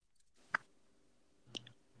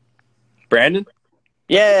Brandon?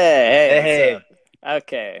 Yeah, hey, Hey, what's hey. up?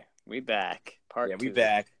 Okay, we back. Yeah, Part we two.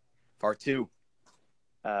 back. Part two.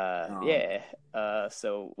 Um, Yeah.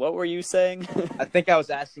 So what were you saying? I think I was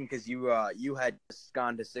asking because you had just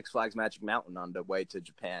gone to Six Flags Magic Mountain on the way to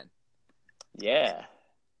Japan. Yeah,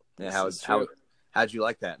 Yeah, this is true. how'd you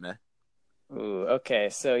like that, man? Ooh, okay.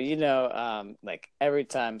 So like every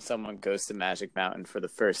time someone goes to Magic Mountain for the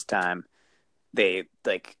first time, they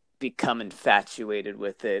like become infatuated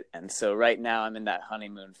with it. And so right now I'm in that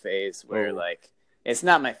honeymoon phase where Oh, it's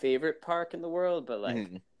not my favorite park in the world, but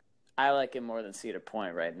mhm. I like it more than Cedar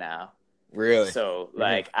Point right now. Really? So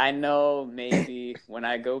I know maybe when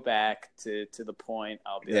I go back to the point,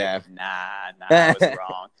 I'll be like, Yeah. nah, I was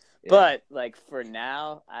wrong. Yeah. But like for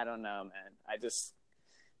now, I don't know, man.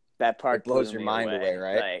 That It part blows blew your me mind away, away.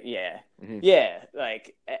 right? Hmm. Yeah.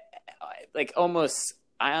 Like almost.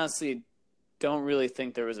 I honestly don't really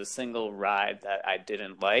think there was a single ride that I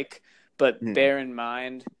didn't like. But Hmm. bear in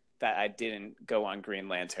mind that I didn't go on Green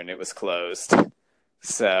Lantern; it was closed.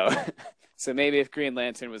 So, so maybe if Green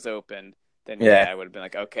Lantern was open, then Yeah. yeah, I would have been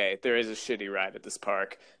like, okay, there is a shitty ride at this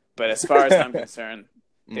park. But as far as I'm concerned,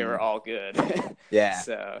 they were Mm. all good. Yeah.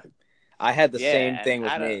 So I had the same yeah, and thing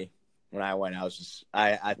with I don't. me when I went. I was just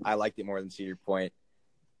I liked it more than Cedar Point.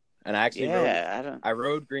 And I actually Yeah, I don't. I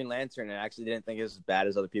rode Green Lantern and I actually didn't think it was as bad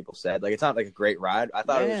as other people said. Like it's not like a great ride. I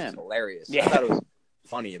thought it was just Man. hilarious. I thought it Yeah. was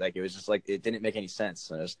funny. Like it was just like it didn't make any sense.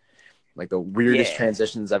 And it was like the weirdest Yeah.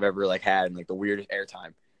 transitions I've ever like had and like the weirdest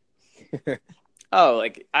airtime. Oh,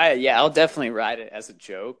 I'll definitely ride it as a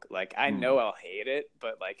joke. Like I Hmm. know I'll hate it,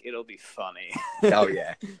 but like it'll be funny. Oh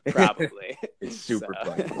yeah. Probably. It's So super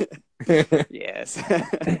funny. yes.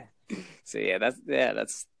 So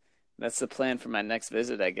that's the plan for my next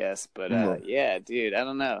visit, I guess. But Mm. yeah, dude, I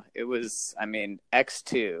don't know.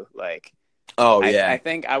 X2, like Oh I yeah.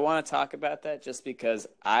 think I want to talk about that just because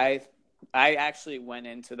I actually went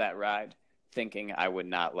into that ride thinking I would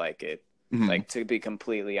not like it. Mhm. Like to be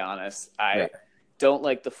completely honest, Yeah. I don't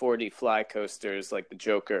like the 4D fly coasters like the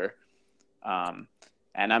Joker. Um,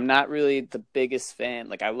 and I'm not really the biggest fan.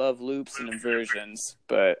 Like I love loops and inversions,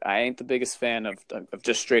 but I ain't the biggest fan of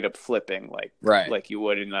just straight up flipping Right. like you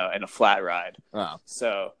would in a flat ride. Oh,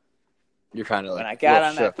 So you're kind of when like I a little got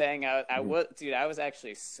on that shook. thing, I Mhm. was dude, I was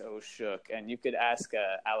actually so shook. And you could ask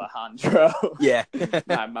Alejandro, Yeah.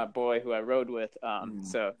 my boy who I rode with. Mm.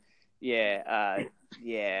 So yeah,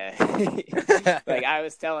 yeah. Like I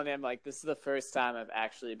was telling him, like this is the first time I've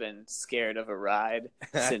actually been scared of a ride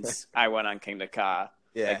since I went on Kingda Ka.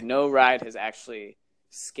 Yeah. Like no ride has actually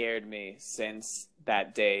scared me since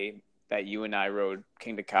that day that you and I rode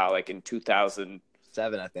Kingda Ka, like in 2000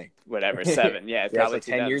 7, I think. whatever 7. Yeah, Yeah, it's probably like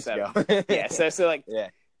 10 years ago. 2007. Yeah, so like Yeah.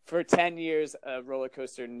 for 10 years, a roller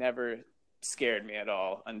coaster never scared me at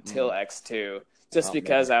all until Mm. X2. Just Oh man.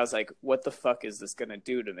 because I was like, what the fuck is this gonna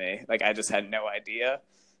do to me? Like I just had no idea,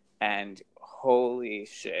 and holy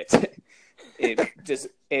shit,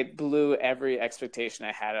 it blew every expectation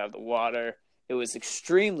I had out of the water. It was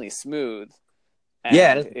extremely smooth,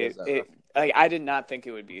 Yeah, and it is it like I did not think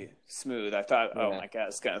it would be smooth. I thought, oh yeah. my god,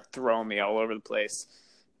 it's gonna throw me all over the place.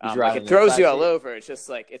 Did you Like ride on it the throws inside you all seat? over. It's just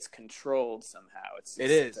like it's controlled somehow. It's It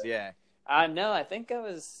just is, yeah. no, I think I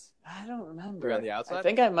was. I don't Were you on remember. the I outside?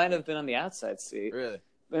 think I might have been on the outside seat. Really?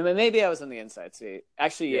 Maybe I was on the inside seat.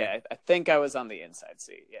 Actually, Yeah. yeah, I think I was on the inside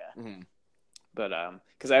seat. Yeah, Mm-hmm. but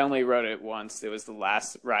because I only rode it once. It was the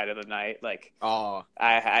last ride of the night. Like Oh.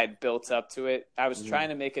 I had built up to it. I was Mhm. trying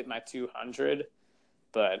to make it my 200,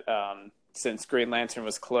 but since Green Lantern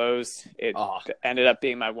was closed, it Oh. ended up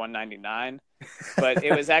being my 199. But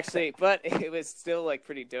it was still like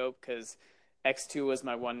pretty dope because X2 was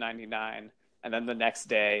my 199, and then the next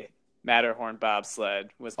day Matterhorn bobsled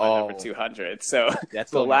was my number Oh. 200. So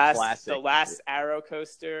That's a the little more the classic. last Arrow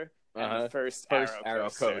coaster and the Uh-huh. first First Arrow Arrow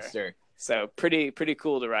coaster. coaster. So pretty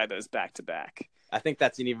cool to ride those back to back. I think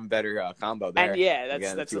that's an even better combo And there. yeah,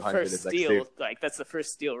 Again, the that's the 200 first is X2. steel. Like that's the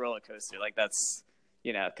first steel roller coaster. Like that's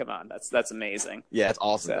come on, that's amazing. Yeah, it's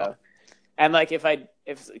awesome. So and like if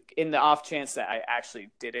in the off chance that I actually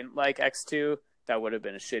didn't like X2, that would have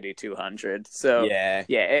been a shitty 200. So yeah.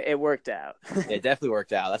 yeah, it worked out. It definitely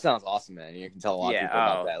worked out. That sounds awesome, man. You can tell a lot of Yeah. people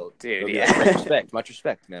about Oh, that. dude. It'll be Yeah. like much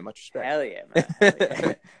respect, man. Much respect. Hell yeah, man.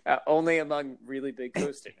 Hell yeah. Only among really big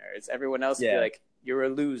coaster nerds. Everyone else would be Yeah. like, "You're a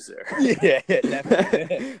loser." Yeah,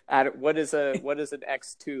 definitely. What is an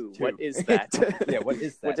X2? What is Two. that? Yeah, what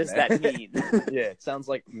is that? What does man? that mean? Yeah, it sounds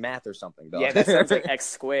like math or something, though. Yeah, that sounds like X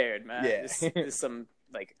squared, man. Yeah. This is some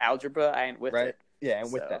like algebra. I ain't with right. it. Yeah,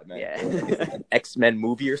 and with So, that, man. yeah. Like an X-Men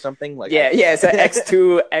movie or something. Like Yeah, it's an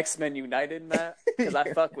X2 X-Men United, Matt. Because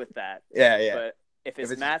I fuck with that. Yeah. But if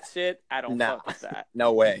it's math shit, I don't fuck with that.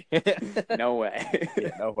 No way. No way. Yeah,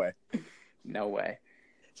 no way. No way.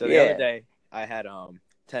 So the other day I had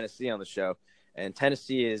Tennessee on the show, and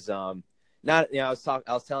Tennessee is not, I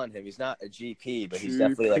was telling him he's not a GP, but he's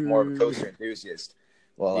definitely like more of a coaster enthusiast.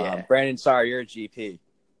 Well, Brandon, sorry, you're a GP.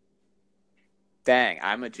 Dang,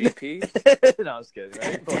 I'm a GP? No, I was kidding.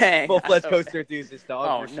 Right? Dang. Full-fledged coaster enthusiast,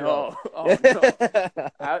 dog. Oh, no. Oh, no.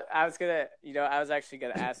 I was actually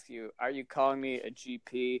going to ask you, are you calling me a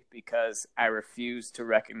GP because I refuse to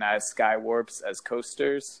recognize sky warps as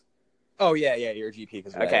coasters? Oh, yeah, you're a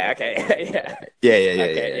GP. Okay. Yeah.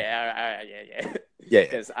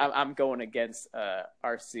 Because I'm going against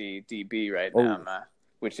RCDB right now,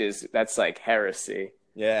 that's like heresy.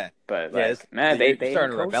 Yeah. But man, they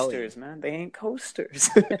ain't coasters, man. They ain't coasters.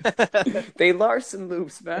 They Larson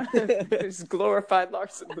loops, man. It's glorified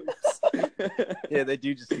Larson loops. Yeah, they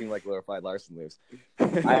do just seem like glorified Larson loops.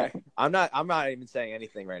 I'm not even saying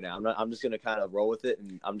anything right now. I'm just gonna kind of roll with it,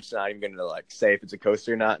 and I'm just not even gonna like say if it's a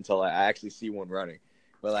coaster or not until I actually see one running.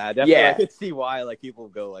 But I definitely I could see why like people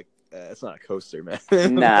go like, it's not a coaster, man.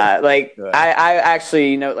 Nah, like I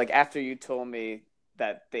actually, like after you told me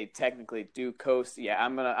that they technically do coast,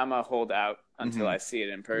 I'm gonna hold out until I see it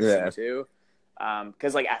in person too.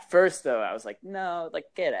 Because like at first though, I was like, no, like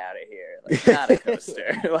get out of here, like not a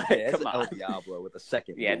coaster. Like come on, El Diablo with a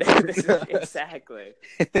second. Yeah, exactly.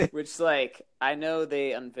 Which like I know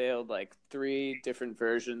they unveiled like 3 different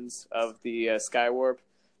versions of the Skywarp.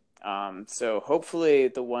 So hopefully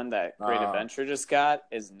the one that Great Adventure just got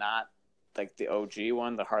is not like the OG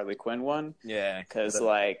one, the Harley Quinn one. Yeah, because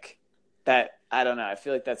like. That I don't know. I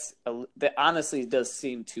feel like that honestly does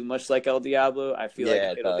seem too much like El Diablo. I feel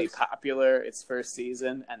like it'll be popular its first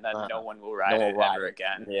season, and then no one will ride it ever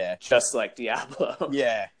again. Yeah, just like Diablo.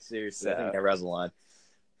 Yeah, seriously. I think that has a line.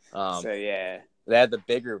 They had the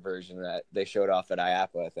bigger version that they showed off at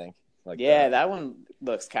IAAPA, I think. Like that one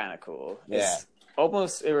looks kind of cool. Yeah,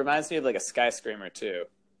 it reminds me of like a Skyscramer too.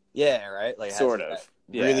 Yeah, right. Like sort of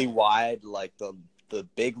really wide, like the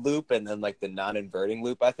big loop, and then like the non-inverting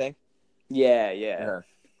loop, I think. Yeah.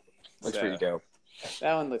 Looks pretty dope.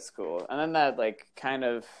 That one looks cool. And then that like kind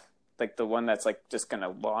of like the one that's like just gonna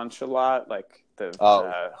launch a lot, like the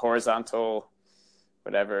horizontal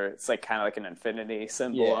whatever. It's like kind of like an infinity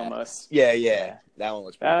symbol almost. Yeah. That one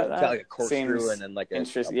looks pretty dope. It's got like a corkscrew and then like a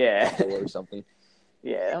or something.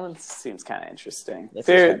 Yeah, that one seems kind of interesting. That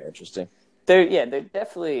seems kind of interesting. They're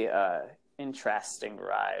definitely interesting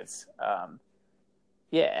rides.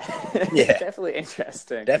 Definitely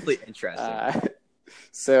interesting.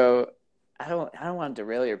 So I don't want to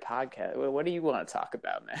derail your podcast. What do you want to talk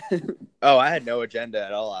about, man? Oh, I had no agenda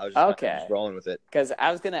at all. I was just rolling with it. Because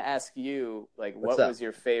I was going to ask you, like, what was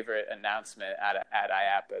your favorite announcement at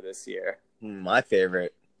IAAPA this year? My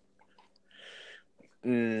favorite.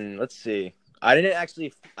 Let's see. I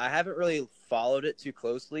haven't really followed it too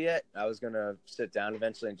closely yet. I was going to sit down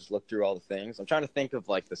eventually and just look through all the things. I'm trying to think of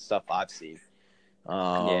like the stuff I've seen.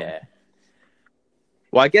 Well,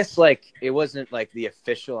 I guess like it wasn't like the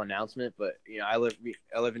official announcement, but I live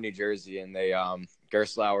in New Jersey, and they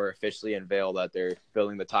Gerstlauer officially unveiled that they're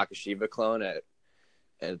building the Takashiba clone at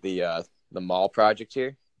the mall project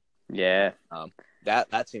here. Yeah.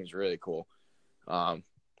 That seems really cool. And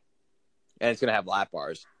it's gonna have lap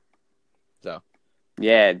bars. So.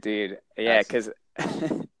 Yeah, dude. Yeah, because.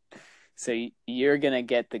 So you're gonna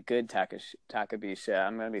get the good Takabisha.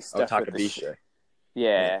 I'm gonna be stuck with the.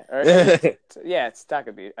 Yeah. It's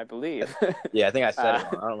Takabisha, I believe. Yeah, I think I said it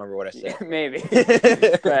wrong. I don't remember what I said. Maybe.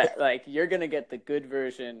 But, like, you're going to get the good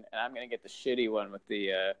version, and I'm going to get the shitty one with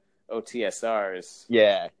the OTSRs.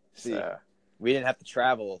 Yeah. See, we didn't have to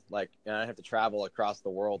travel. Like, I didn't have to travel across the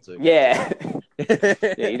world to. Yeah.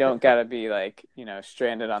 Yeah, you don't got to be, like,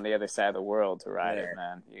 stranded on the other side of the world to ride it,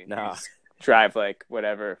 man. You just drive, like,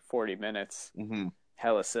 40 minutes. Mm-hmm.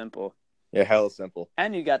 Hella simple. Yeah, hella simple.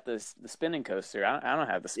 And you got the spinning coaster. I don't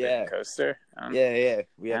have the spinning coaster. Yeah.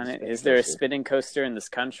 Is there a spinning coaster in this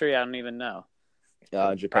country? I don't even know.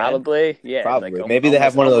 Japan? Probably. Yeah. Probably. Like, maybe they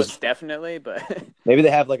have one of those. Definitely, but. Maybe they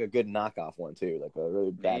have like a good knockoff one too, like a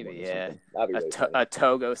really bad one. Maybe, yeah. That'd be really a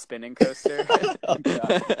Togo spinning coaster. Oh,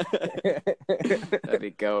 God. That'd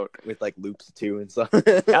be goat. With like loops too and stuff.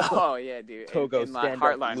 Oh yeah, dude. Togo in my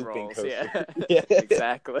Heartline rolls. Coaster. Yeah.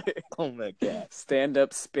 Exactly. Oh my God. Stand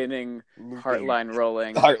up spinning, Heartline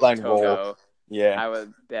rolling. Heartline Togo. roll. Yeah. I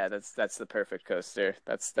would. Yeah, that's the perfect coaster.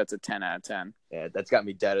 That's a 10 out of 10. Yeah, that's got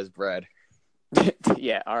me dead as bread.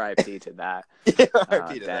 Yeah, R.I.P. to that.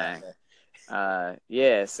 R.I.P. to that.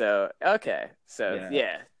 Yeah. So okay. So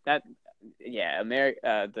the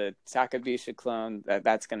Takabisha clone.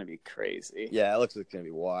 That's gonna be crazy. Yeah, it looks like it's gonna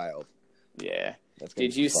be wild. Yeah.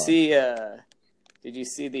 Did you see the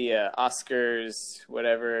Oscars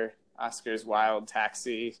Wild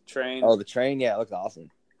Taxi train? Oh, the train, yeah, it looks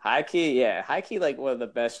awesome. High key, like one of the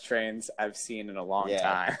best trains I've seen in a long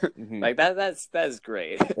time. Mm-hmm. Like that's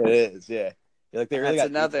great. It is, yeah. Like they really got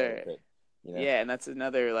another, you know? yeah, and that's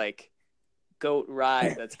another like goat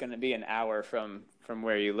ride that's going to be an hour from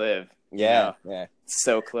where you live. Yeah, yeah,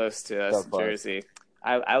 so close to us in Jersey.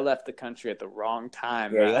 I left the country at the wrong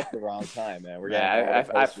time. Yeah, you left the wrong time, man.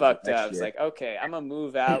 I fucked up. I was like, okay, I'm gonna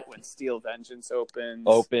move out when Steel Vengeance opens,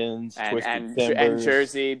 and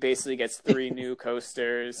Jersey basically gets 3 new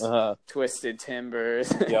coasters, Twisted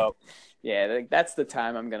Timbers. Yep. Yeah, like, that's the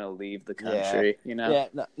time I'm gonna leave the country. Yeah. You know. Yeah.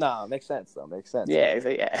 No, it makes sense though. Makes sense. Yeah.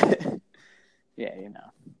 Yeah. Yeah. You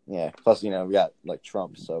know. Yeah. Plus, we got like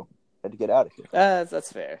Trump, so had to get out of here.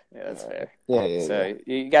 That's fair. Yeah, that's fair. Yeah. So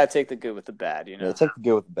you gotta take the good with the bad, you know. Yeah, take the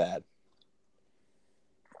good with the bad.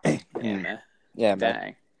 Yeah, man. Yeah, man.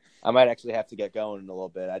 Dang. I might actually have to get going in a little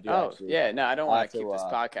bit. I do. Yeah. No, I don't want to keep this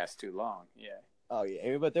podcast too long. Yeah. Oh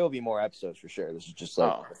yeah, but there will be more episodes for sure. This is just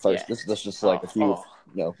like the first. Yeah. This is just like a few.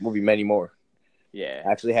 Will be many more. Yeah.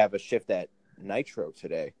 I actually have a shift at Nitro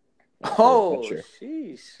today. Oh,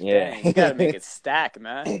 sheesh. Yeah. Dang, you gotta make it stack,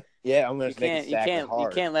 man. Yeah, I'm gonna make it stack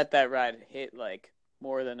hard. You can't let that ride hit like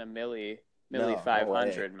more than a milli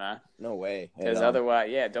 500, man. No way. Because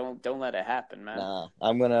otherwise, don't let it happen, man. Nah,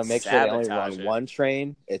 I'm gonna make sure I only run one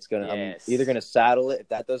train. I'm either gonna saddle it. If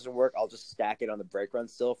that doesn't work, I'll just stack it on the brake run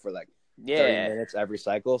still for like 30 minutes every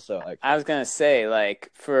cycle. So like, I was gonna say, like,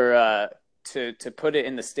 for to put it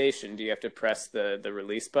in the station, do you have to press the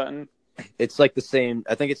release button? It's like the same.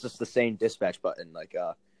 I think it's just the same dispatch button. Like,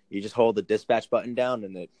 you just hold the dispatch button down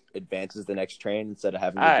and it advances the next train instead of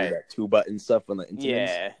having to do that 2-button stuff on the interns.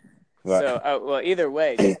 Yeah. So, well, either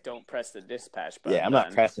way, just don't press the dispatch button. Yeah, I'm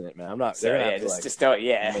not pressing it, man. I'm not. They're gonna have to, just don't.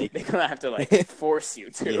 Yeah, they're gonna have to like force you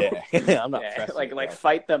to. Yeah, I'm not pressing. Like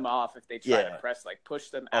fight them off if they try to press. Like push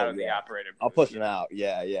them out of the operator booth. I'll push them out.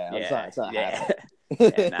 Yeah. It's not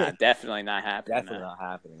happening. Nah, definitely not happening. Definitely not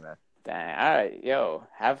happening, man. Dang. All right, yo,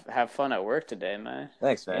 have fun at work today, man.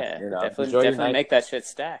 Thanks, man. Yeah, definitely make that shit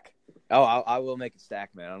stack. Oh, I will make it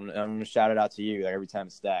stack, man. I'm gonna shout it out to you every time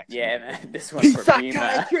it stacks. Yeah, man. This one's for me,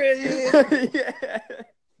 man. Yeah.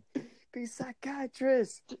 Be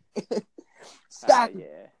psychiatrist. Stack.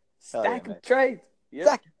 Yeah. Stack trade. Yeah.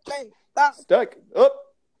 Stack trade. Stack up.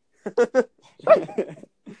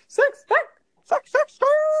 Stack.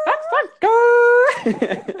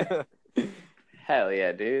 Hell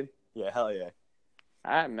yeah, dude. Yeah, hell yeah.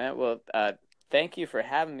 All right, man. Well, thank you for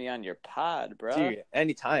having me on your pod, bro. Dude,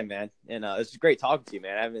 anytime, man. And it's great talking to you,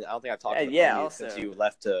 man. I don't think I've talked to you since you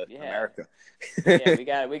left to America. Yeah, we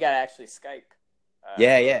got to actually Skype.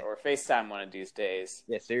 Or FaceTime one of these days.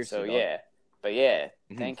 Yeah, seriously. So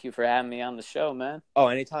thank you for having me on the show, man. Oh,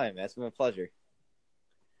 anytime, man. It's been a pleasure.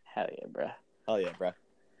 Hell yeah, bro. Hell yeah, bro.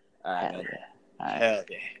 All right, man. Yeah. All right. Hell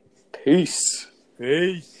yeah. Peace.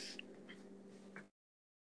 Peace.